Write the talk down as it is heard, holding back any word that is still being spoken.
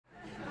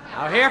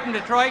Here from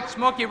Detroit,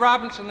 Smokey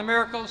Robinson, the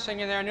Miracles,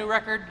 singing their new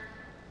record,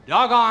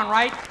 Doggone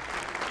Right.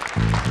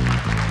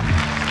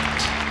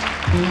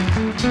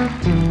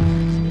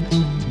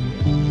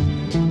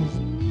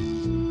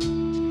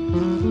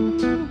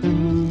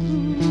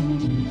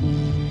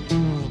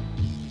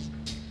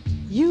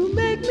 You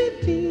make me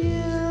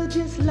feel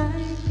just like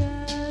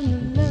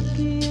I'm the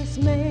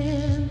luckiest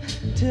man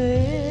to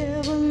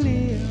ever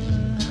live.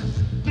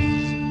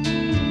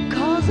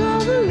 'Cause all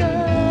the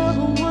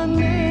love one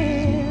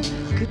man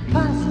could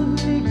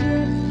possibly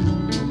get,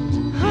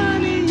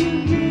 honey, you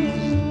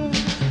give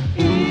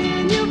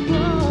in your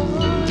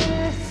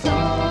voice,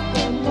 soft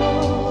and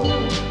low.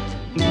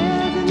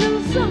 There's a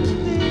little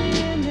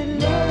something that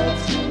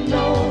lets you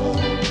know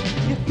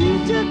if you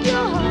took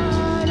your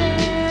heart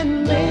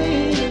and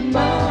made it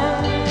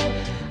mine,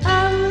 I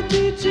would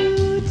be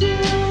true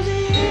till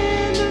the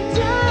end of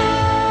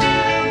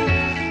time.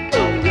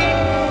 Oh,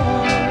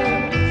 girl,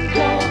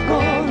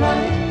 doggone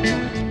right.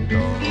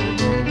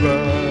 Doggone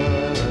right.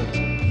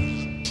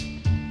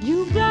 You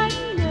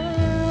brighten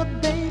up,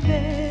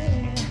 baby,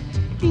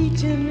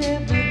 each and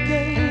every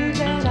day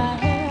that I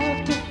have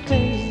to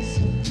face.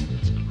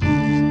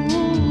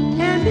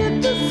 And if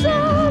the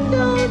sun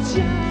don't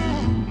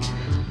shine,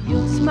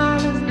 your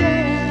smile is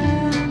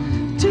there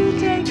to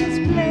take its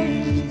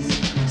place.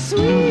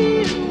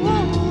 Sweet and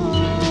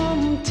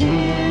warm,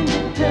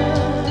 tender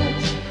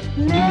touch,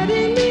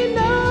 letting me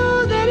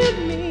know that it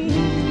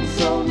means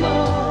so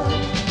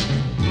much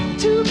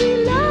to be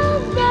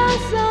loved by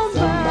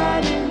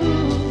somebody who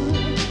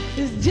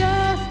is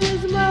just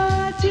as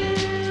much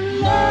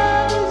in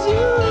love as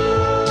you.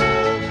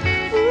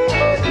 Ooh,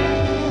 yeah.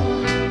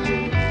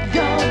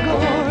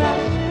 Doggone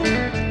right.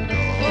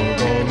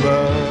 Doggone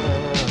right.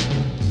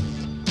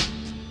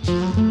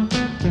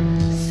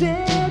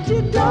 Said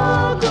you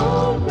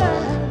doggone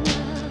right.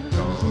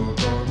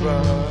 Doggone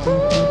right.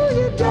 Ooh,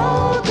 you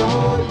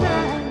doggone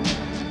right.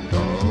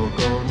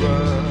 Doggone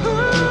right.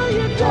 Ooh,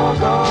 you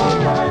doggone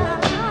right.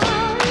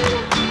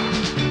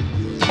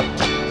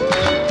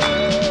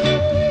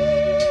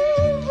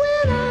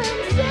 When I'm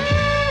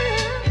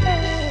sad,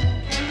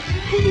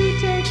 you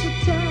take the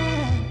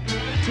time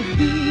to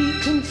be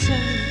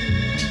concerned.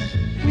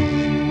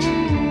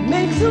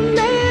 Makes a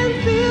man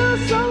feel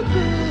so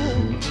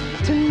good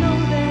to know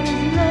that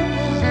his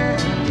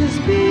love is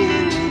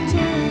being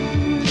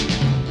returned.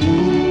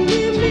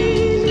 Me,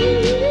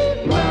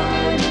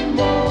 more and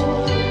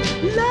more.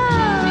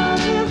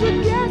 Love is a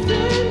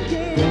guessing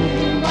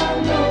game, I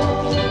know.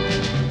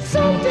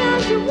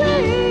 Sometimes you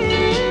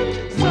win,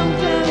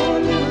 sometimes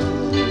you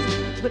lose,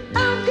 but I